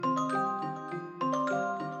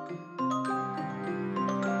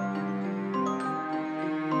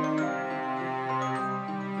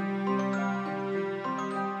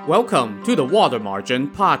Welcome to the Water Margin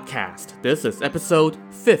Podcast. This is episode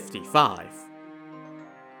 55.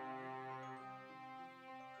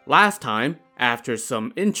 Last time, after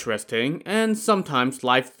some interesting and sometimes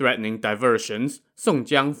life-threatening diversions, Song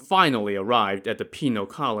Jiang finally arrived at the penal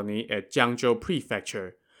colony at Jiangzhou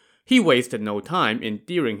Prefecture. He wasted no time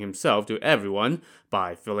endearing himself to everyone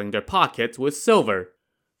by filling their pockets with silver.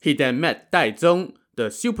 He then met Dai Zong, the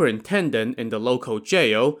superintendent in the local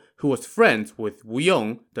jail, who was friends with Wu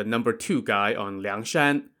Yong, the number 2 guy on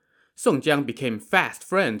Liangshan. Song Jiang became fast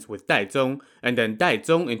friends with Dai Zong, and then Dai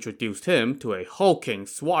Zong introduced him to a hulking,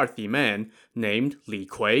 swarthy man named Li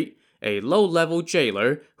Kui, a low-level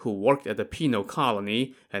jailer who worked at the penal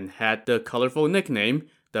colony and had the colorful nickname,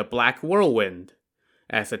 the Black Whirlwind.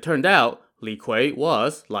 As it turned out, Li Kui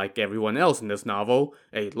was, like everyone else in this novel,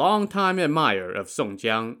 a long-time admirer of Song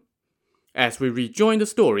Jiang. As we rejoin the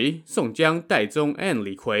story, Song Jiang, Dai Zong, and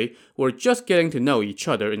Li Kui were just getting to know each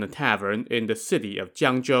other in a tavern in the city of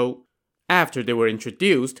Jiangzhou. After they were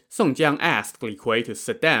introduced, Song Jiang asked Li Kui to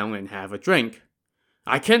sit down and have a drink.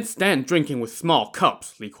 "I can't stand drinking with small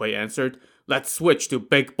cups," Li Kui answered. "Let's switch to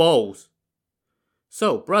big bowls."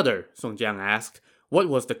 "So, brother," Song Jiang asked, "what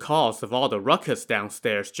was the cause of all the ruckus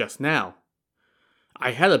downstairs just now?"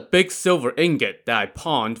 "I had a big silver ingot that I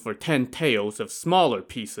pawned for 10 taels of smaller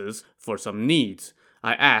pieces for some needs.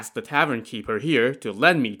 I asked the tavern keeper here to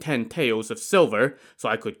lend me 10 taels of silver so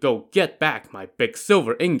I could go get back my big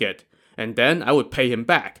silver ingot, and then I would pay him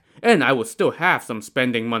back, and I would still have some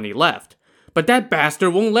spending money left. But that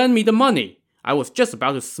bastard won't lend me the money. I was just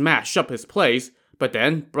about to smash up his place, but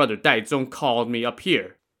then Brother Dai Zong called me up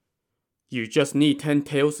here." "You just need 10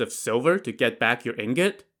 taels of silver to get back your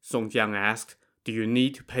ingot?" Song Jiang asked. "Do you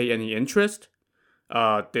need to pay any interest?"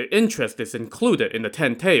 The interest is included in the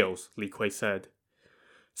 10 taels, Li Kui said.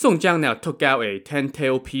 Song Jiang now took out a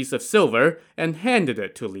 10-tael piece of silver and handed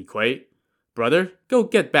it to Li Kui. "Brother, go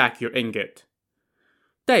get back your ingot."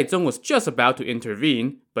 Dai Zong was just about to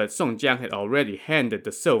intervene, but Song Jiang had already handed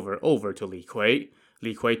the silver over to Li Kui.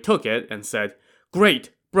 Li Kui took it and said, "Great!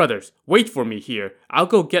 Brothers, wait for me here. I'll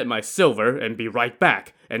go get my silver and be right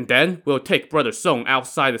back, and then we'll take Brother Song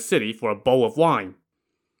outside the city for a bowl of wine."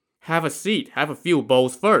 "Have a seat, have a few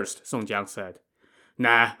bowls first," Song Jiang said.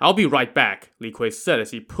 "Nah, I'll be right back," Li Kui said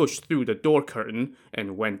as he pushed through the door curtain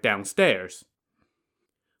and went downstairs.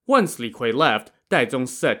 Once Li Kui left, Dai Zong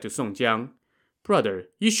said to Song Jiang, "Brother,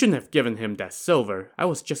 you shouldn't have given him that silver. I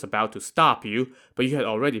was just about to stop you, but you had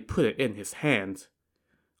already put it in his hands."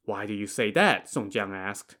 "Why do you say that?" Song Jiang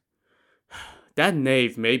asked. "That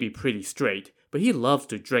knave may be pretty straight, but he loves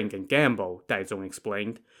to drink and gamble," Dai Zong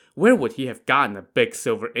explained. "Where would he have gotten a big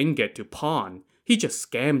silver ingot to pawn? He just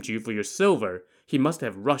scammed you for your silver. He must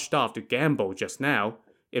have rushed off to gamble just now.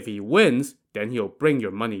 If he wins, then he'll bring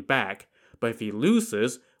your money back. But if he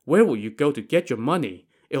loses, where will you go to get your money?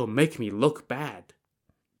 It'll make me look bad."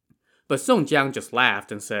 But Song Jiang just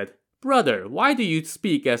laughed and said, "Brother, why do you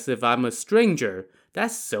speak as if I'm a stranger?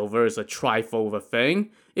 That silver is a trifle of a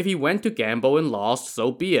thing. If he went to gamble and lost,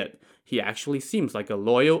 so be it. He actually seems like a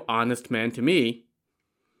loyal, honest man to me."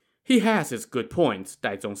 "He has his good points,"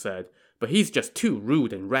 Dai Zong said, "but he's just too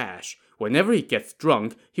rude and rash. Whenever he gets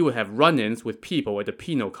drunk, he would have run-ins with people at the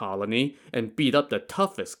penal colony and beat up the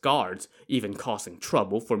toughest guards, even causing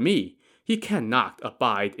trouble for me. He cannot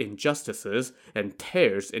abide injustices and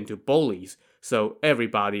tears into bullies, so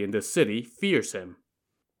everybody in the city fears him."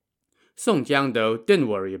 Song Jiang, though, didn't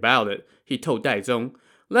worry about it. He told Dai Zong,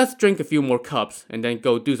 "Let's drink a few more cups and then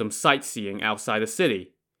go do some sightseeing outside the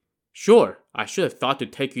city." "Sure, I should have thought to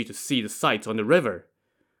take you to see the sights on the river."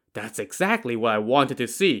 "That's exactly what I wanted to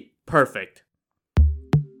see. Perfect."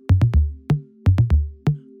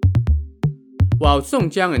 While Song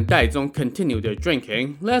Jiang and Dai Zong continued their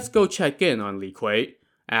drinking, let's go check in on Li Kui.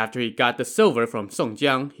 After he got the silver from Song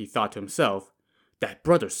Jiang, he thought to himself, "That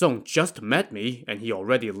Brother Song just met me, and he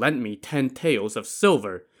already lent me 10 taels of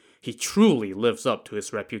silver. He truly lives up to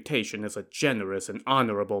his reputation as a generous and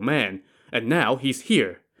honorable man, and now he's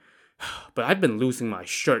here. But I've been losing my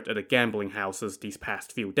shirt at the gambling houses these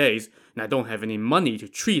past few days, and I don't have any money to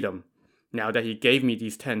treat him. Now that he gave me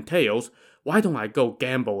these 10 taels, why don't I go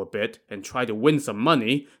gamble a bit and try to win some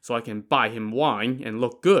money so I can buy him wine and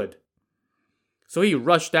look good?" So he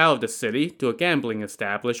rushed out of the city to a gambling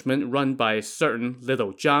establishment run by a certain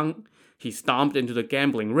little Zhang. He stomped into the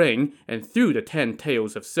gambling ring and threw the 10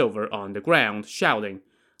 taels of silver on the ground, shouting,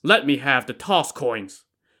 "Let me have the toss coins,"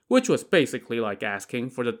 which was basically like asking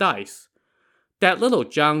for the dice. That little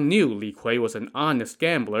Zhang knew Li Kui was an honest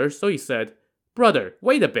gambler, so he said, "Brother,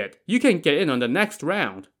 wait a bit, you can get in on the next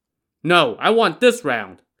round." "No, I want this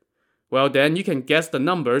round." "Well then, you can guess the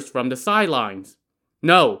numbers from the sidelines."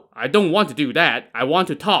 No, I don't want to do that. I want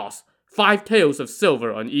to toss. 5 taels of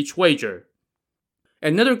silver on each wager.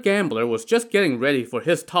 Another gambler was just getting ready for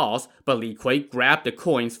his toss, but Li Kui grabbed the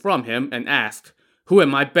coins from him and asked, "Who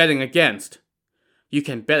am I betting against?" "You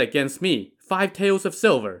can bet against me. 5 taels of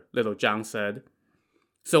silver," Little Zhang said.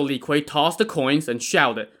 So Li Kui tossed the coins and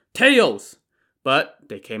shouted, "Tails!" But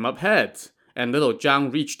they came up heads, and Little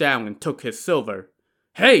Zhang reached down and took his silver.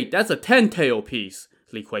 "Hey, that's a 10-tael piece,"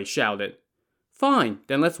 Li Kui shouted. "Fine,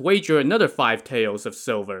 then let's wager another 5 taels of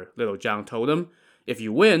silver," Little Zhang told him. "If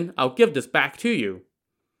you win, I'll give this back to you."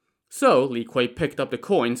 So Li Kui picked up the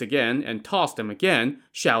coins again and tossed them again,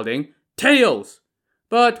 shouting, "Tails!"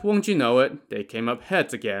 But won't you know it, they came up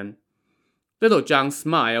heads again. Little Zhang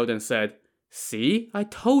smiled and said, "See, I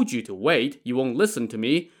told you to wait, you won't listen to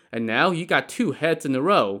me, and now you got 2 heads in a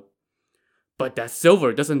row." "But that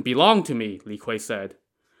silver doesn't belong to me," Li Kui said.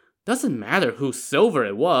 "Doesn't matter whose silver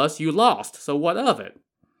it was, you lost, so what of it?"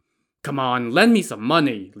 "Come on, lend me some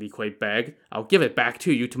money," Li Kui begged. "I'll give it back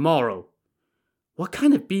to you tomorrow." "What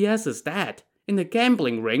kind of BS is that? In the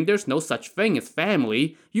gambling ring, there's no such thing as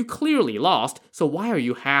family. You clearly lost, so why are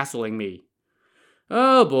you hassling me?"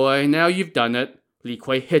 "Oh boy, now you've done it." Li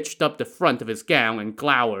Kui hitched up the front of his gown and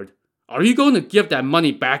glowered. "Are you going to give that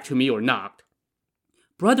money back to me or not?"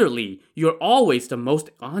 "Brother Li, you're always the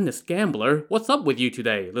most honest gambler. What's up with you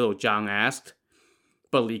today?" Little Zhang asked.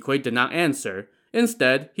 But Li Kui did not answer.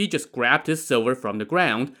 Instead, he just grabbed his silver from the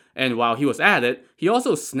ground, and while he was at it, he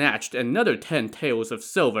also snatched another 10 taels of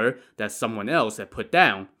silver that someone else had put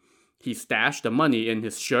down. He stashed the money in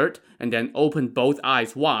his shirt, and then opened both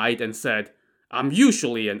eyes wide and said, "I'm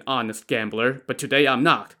usually an honest gambler, but today I'm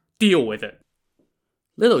not. Deal with it."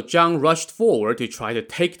 Little Zhang rushed forward to try to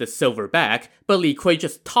take the silver back, but Li Kui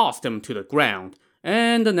just tossed him to the ground.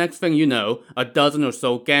 And the next thing you know, a dozen or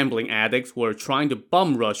so gambling addicts were trying to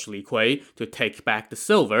bum rush Li Kui to take back the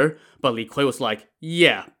silver, but Li Kui was like,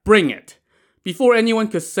 "Yeah, bring it." Before anyone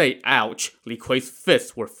could say ouch, Li Kui's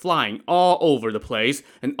fists were flying all over the place,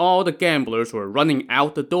 and all the gamblers were running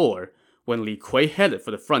out the door. When Li Kui headed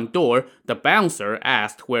for the front door, the bouncer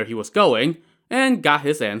asked where he was going, and got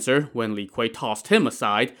his answer when Li Kui tossed him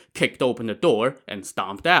aside, kicked open the door, and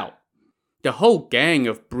stomped out. The whole gang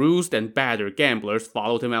of bruised and battered gamblers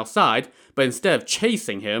followed him outside, but instead of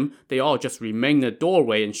chasing him, they all just remained in the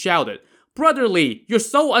doorway and shouted, "Brother Li, you're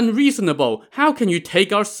so unreasonable! How can you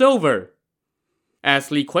take our silver?" As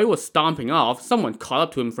Li Kui was stomping off, someone caught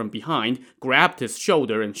up to him from behind, grabbed his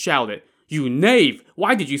shoulder, and shouted, "You knave!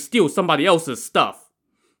 Why did you steal somebody else's stuff?"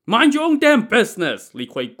 "Mind your own damn business!" Li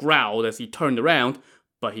Kui growled as he turned around,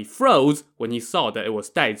 but he froze when he saw that it was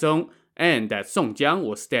Dai Zong, and that Song Jiang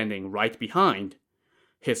was standing right behind.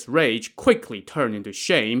 His rage quickly turned into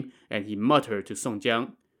shame, and he muttered to Song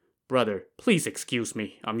Jiang, "Brother, please excuse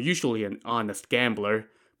me. I'm usually an honest gambler,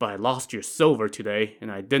 but I lost your silver today,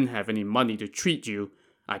 and I didn't have any money to treat you.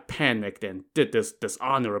 I panicked and did this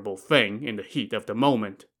dishonorable thing in the heat of the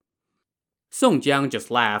moment." Song Jiang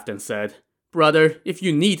just laughed and said, "Brother, if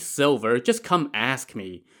you need silver, just come ask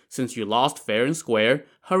me. Since you lost fair and square,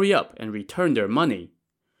 hurry up and return their money."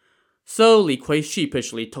 So Li Kui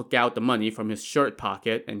sheepishly took out the money from his shirt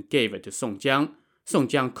pocket and gave it to Song Jiang. Song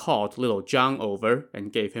Jiang called Little Zhang over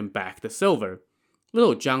and gave him back the silver.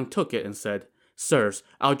 Little Zhang took it and said, "Sirs,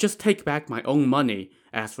 I'll just take back my own money.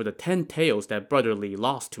 As for the 10 taels that Brother Li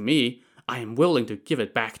lost to me, I am willing to give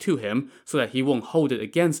it back to him so that he won't hold it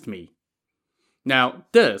against me." Now,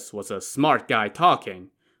 this was a smart guy talking,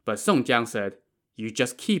 but Song Jiang said, "You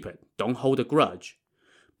just keep it, don't hold a grudge."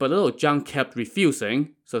 But Little Zhang kept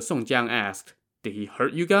refusing, so Song Jiang asked, "Did he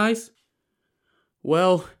hurt you guys?"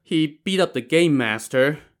 "Well, he beat up the game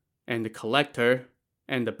master, and the collector,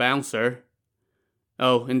 and the bouncer."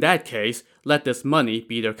 "Oh, in that case, let this money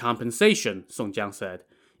be their compensation," Song Jiang said.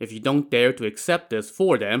 "If you don't dare to accept this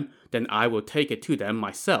for them, then I will take it to them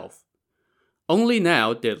myself." Only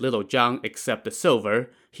now did Little Zhang accept the silver.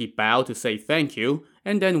 He bowed to say thank you,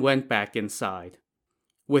 and then went back inside.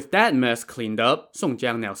 With that mess cleaned up, Song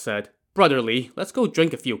Jiang now said, "Brother Li, let's go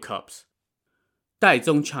drink a few cups." Dai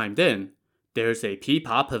Zong chimed in, "There's a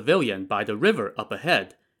Pipa pavilion by the river up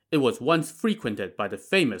ahead. It was once frequented by the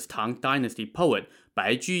famous Tang Dynasty poet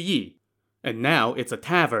Bai Juyi. And now it's a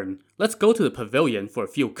tavern. Let's go to the pavilion for a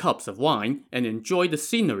few cups of wine and enjoy the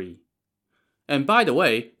scenery." And by the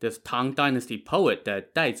way, this Tang Dynasty poet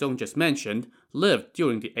that Dai Zong just mentioned lived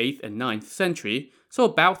during the 8th and 9th century, so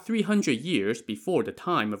about 300 years before the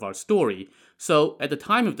time of our story. So at the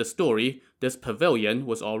time of the story, this pavilion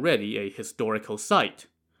was already a historical site.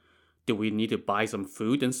 "Do we need to buy some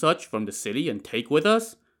food and such from the city and take with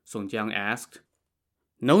us?" Song Jiang asked.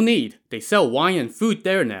 "No need. They sell wine and food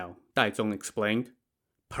there now," Dai Zong explained.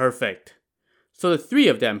 Perfect. So the three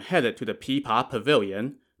of them headed to the pipa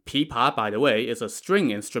pavilion. Pipa, by the way, is a string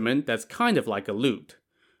instrument that's kind of like a lute.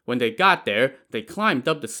 When they got there, they climbed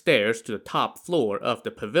up the stairs to the top floor of the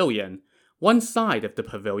pavilion. One side of the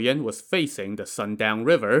pavilion was facing the Sundown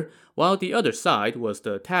River, while the other side was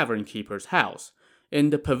the tavern keeper's house. In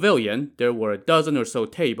the pavilion, there were a dozen or so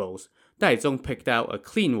tables. Daizong picked out a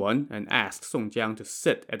clean one and asked Song Jiang to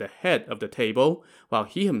sit at the head of the table, while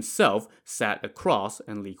he himself sat across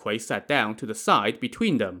and Li Kui sat down to the side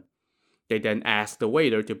between them. They then asked the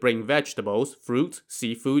waiter to bring vegetables, fruits,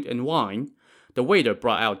 seafood, and wine. The waiter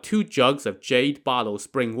brought out 2 jugs of jade bottle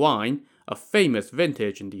spring wine, a famous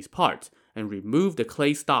vintage in these parts, and removed the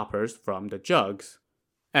clay stoppers from the jugs.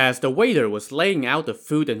 As the waiter was laying out the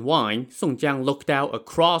food and wine, Song Jiang looked out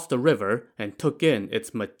across the river and took in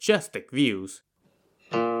its majestic views.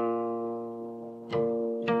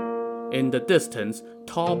 In the distance,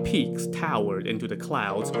 tall peaks towered into the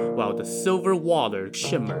clouds while the silver water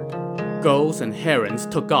shimmered. Gulls and herons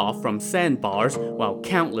took off from sandbars while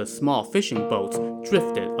countless small fishing boats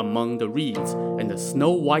drifted among the reeds, and the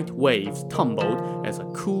snow-white waves tumbled as a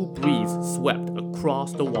cool breeze swept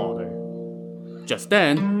across the water. Just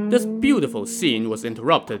then, this beautiful scene was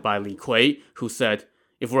interrupted by Li Kui, who said,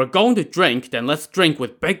 "If we're going to drink, then let's drink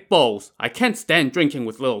with big bowls. I can't stand drinking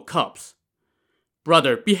with little cups."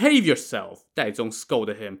 "Brother, behave yourself," Daizong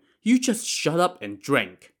scolded him. "You just shut up and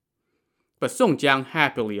drink." But Song Jiang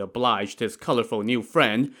happily obliged his colorful new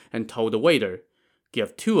friend and told the waiter,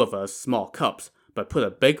 "Give 2 of us small cups, but put a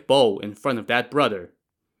big bowl in front of that brother."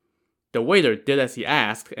 The waiter did as he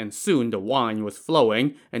asked, and soon the wine was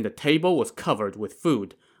flowing and the table was covered with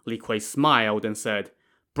food. Li Kui smiled and said,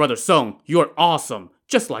 "Brother Song, you're awesome.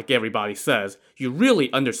 Just like everybody says. You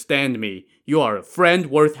really understand me. You are a friend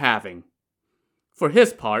worth having." For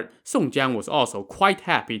his part, Song Jiang was also quite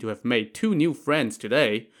happy to have made 2 new friends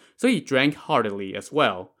today, so he drank heartily as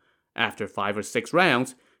well. After 5 or 6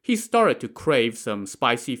 rounds, he started to crave some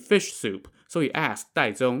spicy fish soup, so he asked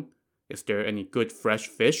Daizong, "Is there any good fresh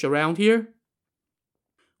fish around here?"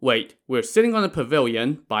 "Wait, we're sitting on a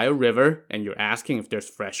pavilion by a river and you're asking if there's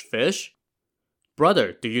fresh fish?"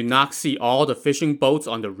 "Brother, do you not see all the fishing boats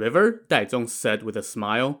on the river?" Daizong said with a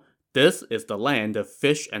smile. "This is the land of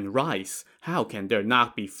fish and rice. How can there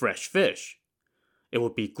not be fresh fish?" "It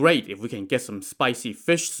would be great if we can get some spicy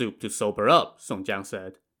fish soup to sober up," Song Jiang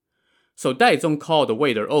said. So Daizong called the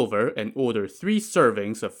waiter over and ordered 3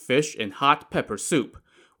 servings of fish and hot pepper soup.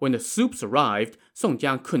 When the soups arrived, Song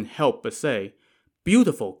Jiang couldn't help but say,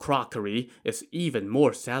 "Beautiful crockery is even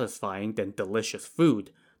more satisfying than delicious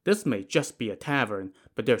food. This may just be a tavern,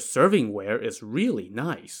 but their servingware is really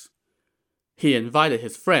nice." He invited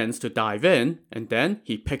his friends to dive in, and then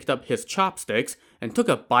he picked up his chopsticks and took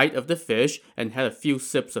a bite of the fish and had a few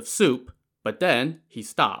sips of soup, but then he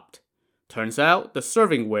stopped. Turns out the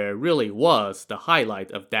servingware really was the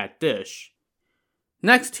highlight of that dish.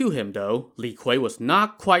 Next to him, though, Li Kui was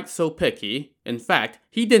not quite so picky. In fact,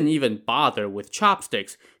 he didn't even bother with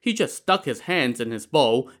chopsticks. He just stuck his hands in his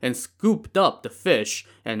bowl and scooped up the fish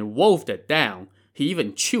and wolfed it down. He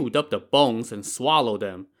even chewed up the bones and swallowed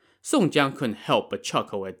them. Song Jiang couldn't help but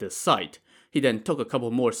chuckle at this sight. He then took a couple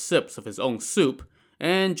more sips of his own soup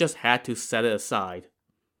and just had to set it aside.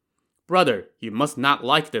 "Brother, you must not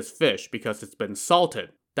like this fish because it's been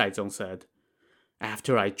salted," Daizong said.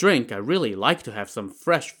 "After I drink, I really like to have some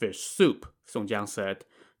fresh fish soup," Song Jiang said.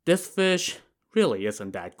 "This fish really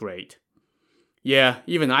isn't that great." "Yeah,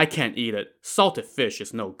 even I can't eat it. Salted fish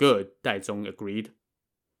is no good," Daizong agreed.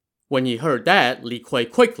 When he heard that, Li Kui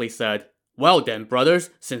quickly said, "Well then, brothers,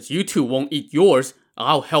 since you 2 won't eat yours,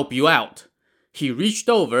 I'll help you out." He reached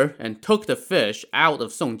over and took the fish out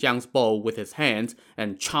of Song Jiang's bowl with his hands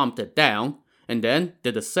and chomped it down, and then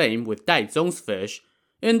did the same with Daizong's fish.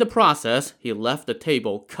 In the process, he left the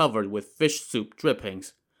table covered with fish soup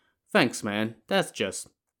drippings. "Thanks, man. That's just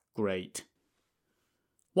great."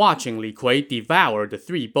 Watching Li Kui devour the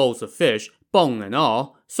 3 bowls of fish, bone and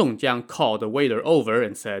all, Song Jiang called the waiter over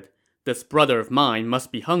and said, "This brother of mine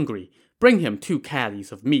must be hungry. Bring him 2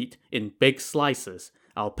 catties of meat in big slices.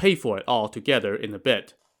 I'll pay for it all together in a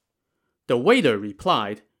bit." The waiter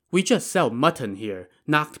replied, "We just sell mutton here,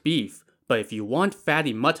 not beef, but if you want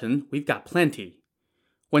fatty mutton, we've got plenty."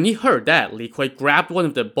 When he heard that, Li Kui grabbed one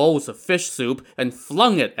of the bowls of fish soup and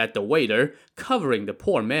flung it at the waiter, covering the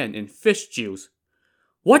poor man in fish juice.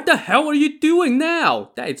 "What the hell are you doing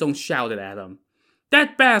now?" Daizong shouted at him.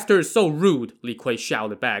 "That bastard is so rude," Li Kui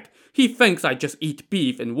shouted back. "He thinks I just eat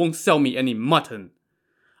beef and won't sell me any mutton."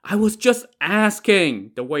 "I was just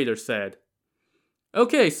asking," the waiter said.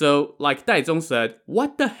 "Okay, so, like Daizong said,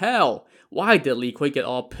 what the hell? Why did Li Kui get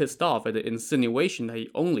all pissed off at the insinuation that he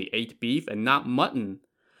only ate beef and not mutton?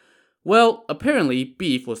 Well, apparently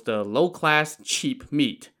beef was the low-class, cheap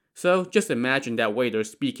meat. So just imagine that waiter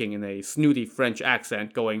speaking in a snooty French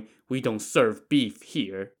accent going, "We don't serve beef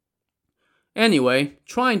here." Anyway,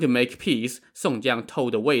 trying to make peace, Song Jiang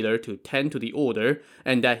told the waiter to tend to the order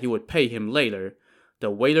and that he would pay him later. The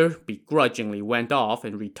waiter begrudgingly went off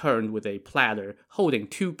and returned with a platter holding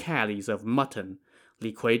 2 caddies of mutton.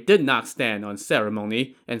 Li Kui did not stand on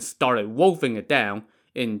ceremony and started wolfing it down.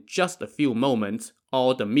 In just a few moments,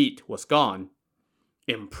 all the meat was gone.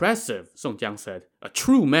 "Impressive," Song Jiang said. "A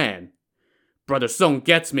true man." "Brother Song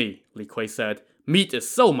gets me," Li Kui said. "Meat is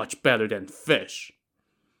so much better than fish."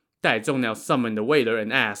 Daizong now summoned the waiter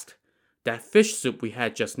and asked, "That fish soup we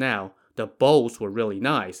had just now, the bowls were really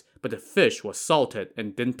nice, but the fish was salted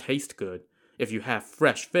and didn't taste good. If you have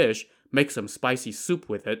fresh fish, make some spicy soup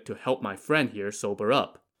with it to help my friend here sober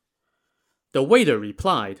up." The waiter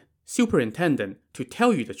replied, "Superintendent, to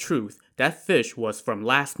tell you the truth, that fish was from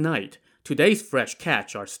last night. Today's fresh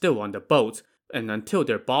catch are still on the boats, and until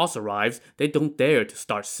their boss arrives, they don't dare to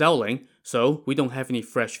start selling, so we don't have any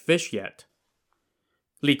fresh fish yet."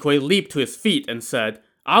 Li Kui leaped to his feet and said,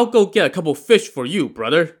 "I'll go get a couple fish for you,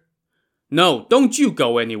 brother." "No, don't you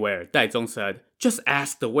go anywhere," Daizong said. "Just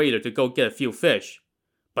ask the waiter to go get a few fish."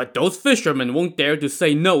 "But those fishermen won't dare to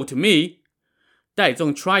say no to me."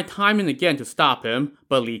 Daizong tried time and again to stop him,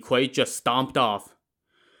 but Li Kui just stomped off.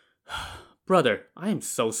 "Brother, I am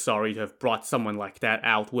so sorry to have brought someone like that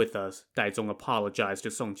out with us," Daizong apologized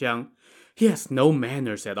to Song Jiang. "He has no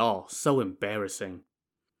manners at all, so embarrassing."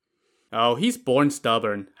 "Oh, he's born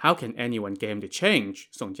stubborn. How can anyone get him to change?"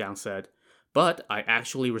 Song Jiang said. "But I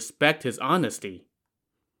actually respect his honesty."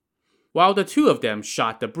 While the two of them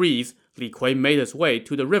shot the breeze, Li Kui made his way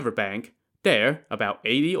to the riverbank. There, about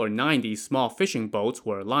 80 or 90 small fishing boats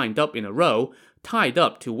were lined up in a row, tied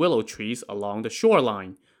up to willow trees along the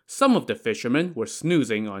shoreline. Some of the fishermen were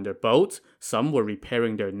snoozing on their boats, some were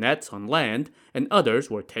repairing their nets on land, and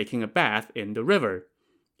others were taking a bath in the river.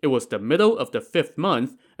 It was the middle of the 5th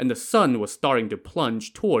month, and the sun was starting to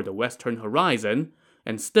plunge toward the western horizon,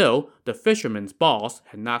 and still, the fisherman's boss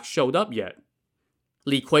had not showed up yet.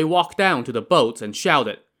 Li Kui walked down to the boats and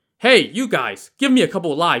shouted, "Hey, you guys, give me a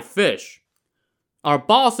couple live fish." "Our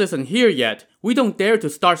boss isn't here yet. We don't dare to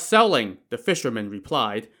start selling," the fisherman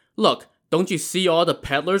replied. "Look, don't you see all the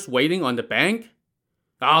peddlers waiting on the bank?"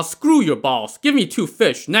 "Ah, screw your boss. Give me 2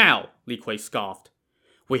 fish now," Li Kui scoffed.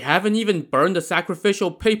 "We haven't even burned the sacrificial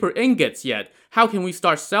paper ingots yet. How can we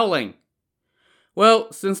start selling?"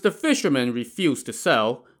 Well, since the fisherman refused to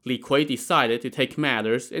sell, Li Kui decided to take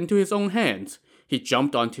matters into his own hands. He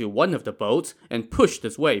jumped onto one of the boats and pushed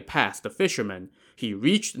his way past the fisherman. He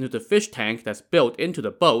reached into the fish tank that's built into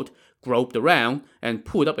the boat, groped around, and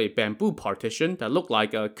pulled up a bamboo partition that looked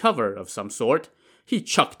like a cover of some sort. He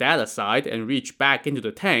chucked that aside and reached back into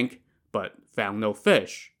the tank, but found no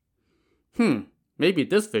fish. Maybe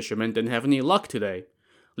this fisherman didn't have any luck today.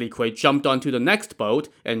 Li Kui jumped onto the next boat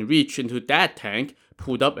and reached into that tank,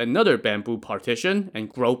 pulled up another bamboo partition, and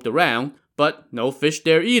groped around, but no fish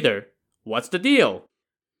there either. What's the deal?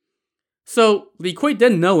 So, Li Kui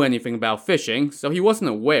didn't know anything about fishing, so he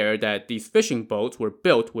wasn't aware that these fishing boats were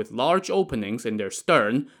built with large openings in their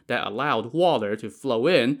stern that allowed water to flow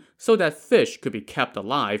in so that fish could be kept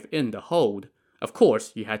alive in the hold. Of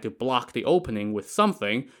course, you had to block the opening with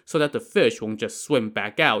something so that the fish won't just swim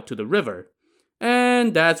back out to the river.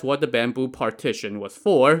 And that's what the bamboo partition was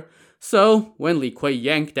for. So, when Li Kui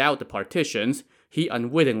yanked out the partitions, he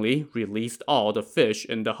unwittingly released all the fish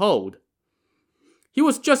in the hold. He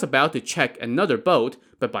was just about to check another boat,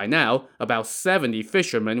 but by now, about 70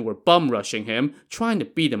 fishermen were bum-rushing him, trying to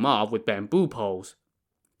beat him off with bamboo poles.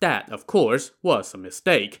 That, of course, was a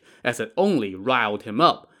mistake, as it only riled him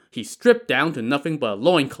up. He stripped down to nothing but a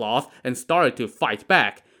loincloth and started to fight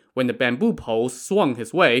back. When the bamboo poles swung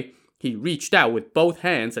his way, he reached out with both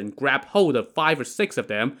hands and grabbed hold of 5 or 6 of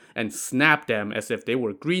them and snapped them as if they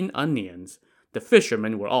were green onions. The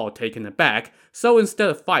fishermen were all taken aback, so instead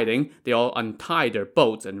of fighting, they all untied their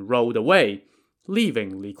boats and rowed away,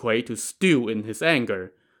 leaving Li Kui to stew in his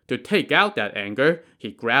anger. To take out that anger,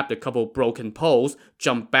 he grabbed a couple broken poles,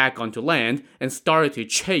 jumped back onto land, and started to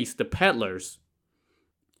chase the peddlers.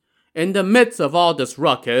 In the midst of all this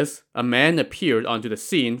ruckus, a man appeared onto the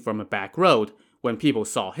scene from a back road. When people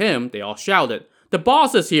saw him, they all shouted, "The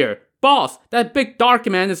boss is here! Boss, that big dark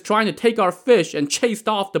man is trying to take our fish and chased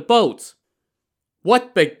off the boats!"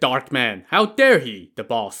 "What big dark man? How dare he?" the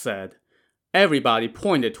boss said. Everybody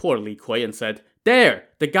pointed toward Li Kui and said, "There,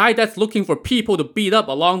 the guy that's looking for people to beat up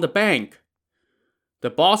along the bank."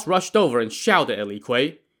 The boss rushed over and shouted at Li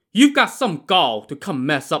Kui, "You've got some gall to come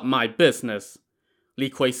mess up my business." Li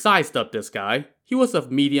Kui sized up this guy. He was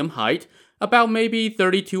of medium height, about maybe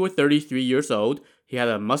 32 or 33 years old. He had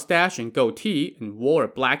a mustache and goatee and wore a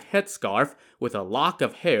black headscarf with a lock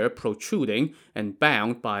of hair protruding and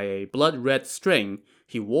bound by a blood-red string.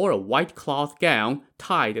 He wore a white cloth gown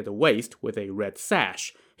tied at the waist with a red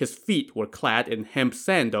sash. His feet were clad in hemp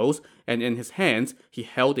sandals, and in his hands he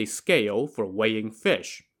held a scale for weighing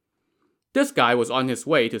fish. This guy was on his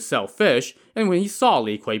way to sell fish, and when he saw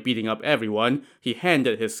Li Kui beating up everyone, he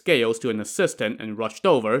handed his scales to an assistant and rushed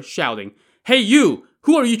over, shouting, "Hey you!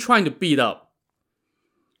 Who are you trying to beat up?"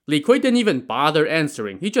 Li Kui didn't even bother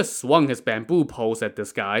answering. He just swung his bamboo poles at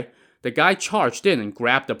this guy. The guy charged in and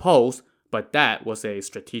grabbed the poles, but that was a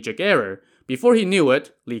strategic error. Before he knew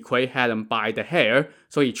it, Li Kui had him by the hair,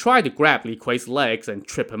 so he tried to grab Li Kui's legs and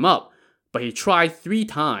trip him up. But he tried 3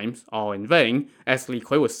 times, all in vain, as Li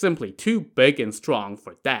Kui was simply too big and strong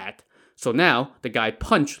for that. So now, the guy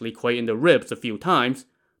punched Li Kui in the ribs a few times,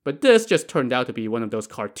 but this just turned out to be one of those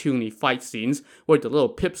cartoony fight scenes where the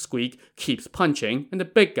little pipsqueak keeps punching and the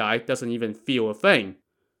big guy doesn't even feel a thing.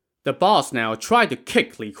 The boss now tried to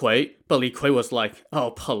kick Li Kui, but Li Kui was like,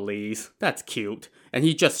 "Oh please, that's cute," and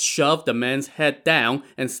he just shoved the man's head down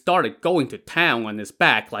and started going to town on his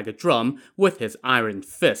back like a drum with his iron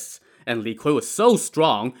fists. And Li Kui was so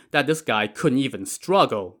strong that this guy couldn't even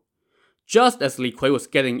struggle. Just as Li Kui was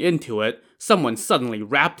getting into it, someone suddenly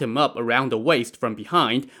wrapped him up around the waist from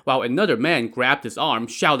behind, while another man grabbed his arm,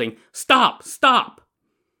 shouting, "Stop! Stop!"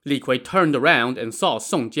 Li Kui turned around and saw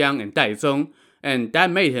Song Jiang and Dai Zong, and that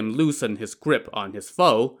made him loosen his grip on his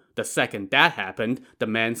foe. The second that happened, the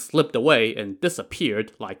man slipped away and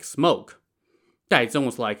disappeared like smoke. Dai Zong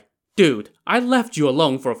was like, "Dude, I left you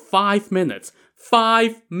alone for 5 minutes.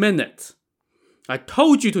 5 minutes. I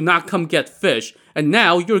told you to not come get fish, and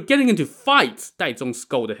now you're getting into fights," Dai Zong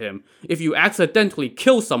scolded him. "If you accidentally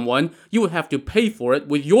kill someone, you would have to pay for it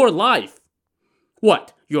with your life."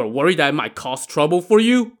 "What, you're worried that it might cause trouble for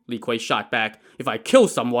you?" Li Kui shot back. "If I kill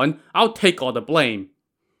someone, I'll take all the blame."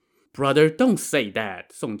 "Brother, don't say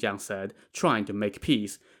that," Song Jiang said, trying to make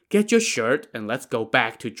peace. "Get your shirt and let's go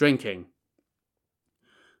back to drinking."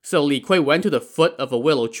 So Li Kui went to the foot of a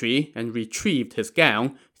willow tree and retrieved his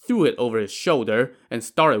gown, threw it over his shoulder, and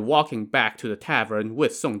started walking back to the tavern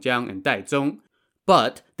with Song Jiang and Dai Zong.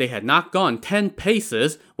 But they had not gone 10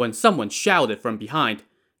 paces when someone shouted from behind,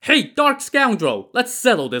 "Hey, dark scoundrel, let's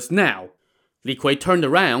settle this now." Li Kui turned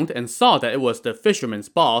around and saw that it was the fisherman's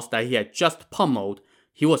boss that he had just pummeled.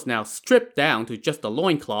 He was now stripped down to just a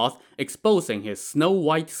loincloth, exposing his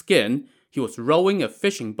snow-white skin. He was rowing a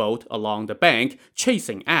fishing boat along the bank,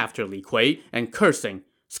 chasing after Li Kui and cursing,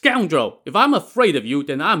 "Scoundrel, if I'm afraid of you,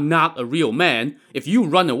 then I'm not a real man. If you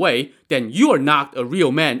run away, then you are not a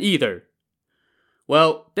real man either."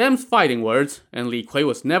 Well, them's fighting words, and Li Kui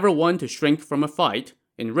was never one to shrink from a fight.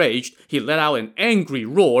 Enraged, he let out an angry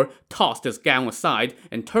roar, tossed his gown aside,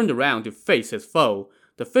 and turned around to face his foe.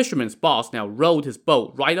 The fisherman's boss now rowed his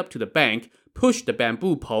boat right up to the bank, pushed the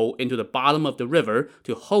bamboo pole into the bottom of the river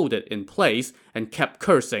to hold it in place, and kept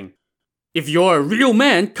cursing. "If you're a real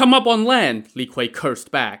man, come up on land," Li Kui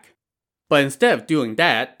cursed back. But instead of doing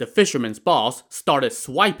that, the fisherman's boss started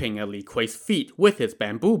swiping at Li Kui's feet with his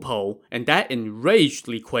bamboo pole, and that enraged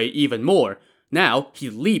Li Kui even more. Now, he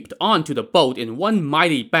leaped onto the boat in one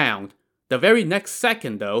mighty bound. The very next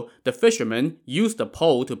second, though, the fisherman used the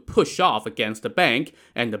pole to push off against the bank,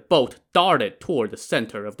 and the boat darted toward the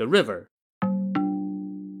center of the river.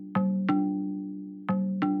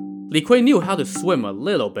 Li Kui knew how to swim a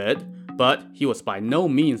little bit, but he was by no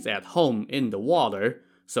means at home in the water,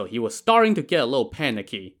 so he was starting to get a little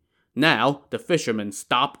panicky. Now, the fisherman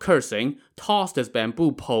stopped cursing, tossed his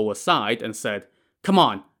bamboo pole aside, and said, "Come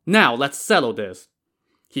on, now let's settle this."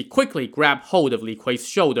 He quickly grabbed hold of Li Kui's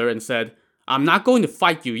shoulder and said, "I'm not going to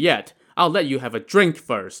fight you yet. I'll let you have a drink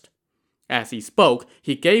first." As he spoke,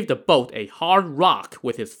 he gave the boat a hard rock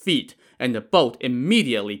with his feet, and the boat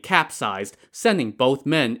immediately capsized, sending both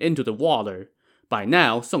men into the water. By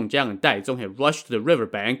now, Song Jiang and Dai Zong had rushed to the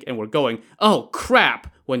riverbank and were going, "Oh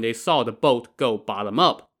crap!" when they saw the boat go bottom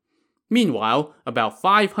up. Meanwhile, about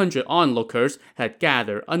 500 onlookers had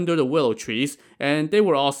gathered under the willow trees, and they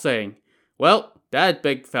were all saying, "Well, that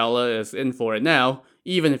big fella is in for it now.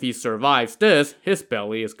 Even if he survives this, his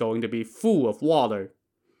belly is going to be full of water."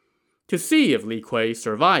 To see if Li Kui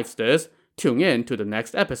survives this, tune in to the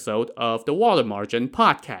next episode of the Water Margin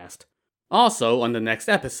Podcast. Also on the next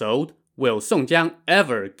episode, will Song Jiang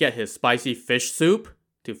ever get his spicy fish soup?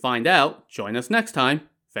 To find out, join us next time.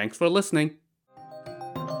 Thanks for listening.